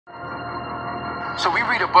So we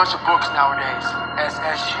read a bunch of books nowadays.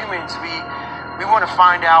 As humans, we want to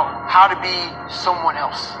find out how to be someone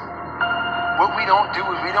else. What we don't do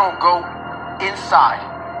is we don't go inside.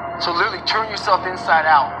 So literally turn yourself inside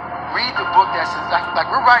out. Read the book that says, like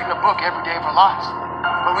we're writing a book every day of our lives,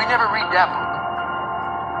 but we never read that book.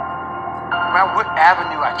 No matter what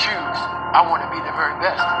avenue I choose, I want to be the very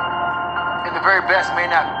best. And the very best may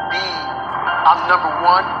not be I'm number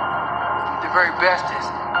one. The very best is,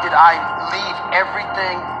 did I leave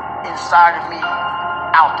everything inside of me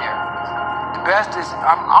out there? The best is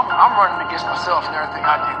I'm running against myself in everything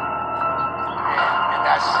I do. And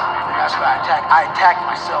that's what I attack. I attack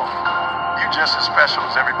myself. You're just as special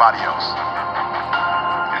as everybody else.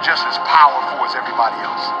 You're just as powerful as everybody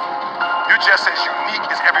else. You're just as unique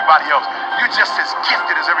as everybody else. You're just as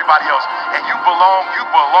gifted as everybody else. And you belong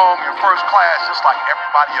in first class just like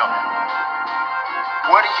everybody else.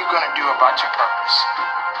 What are you going to do about your purpose?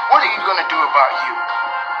 What are you going to do about you?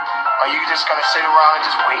 Are you just going to sit around and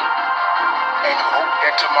just wait and hope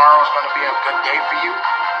that tomorrow is going to be a good day for you?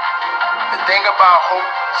 The thing about hope,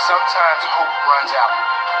 sometimes hope runs out.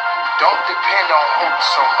 Don't depend on hope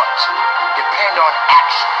so much. Depend on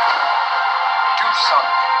action. Do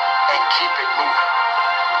something and keep it moving.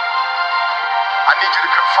 I need you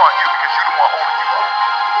to confront you because you're the one holding you up.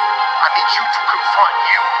 I need you to confront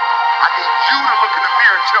you. I need you to look in the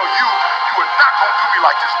mirror and tell you, you are not going to do me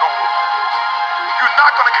like this no more. You're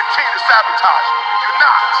not going to continue to sabotage me. You're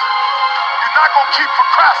not. You're not going to keep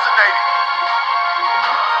procrastinating.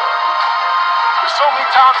 There's so many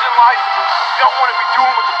times in life you don't want to be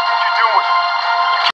doing what the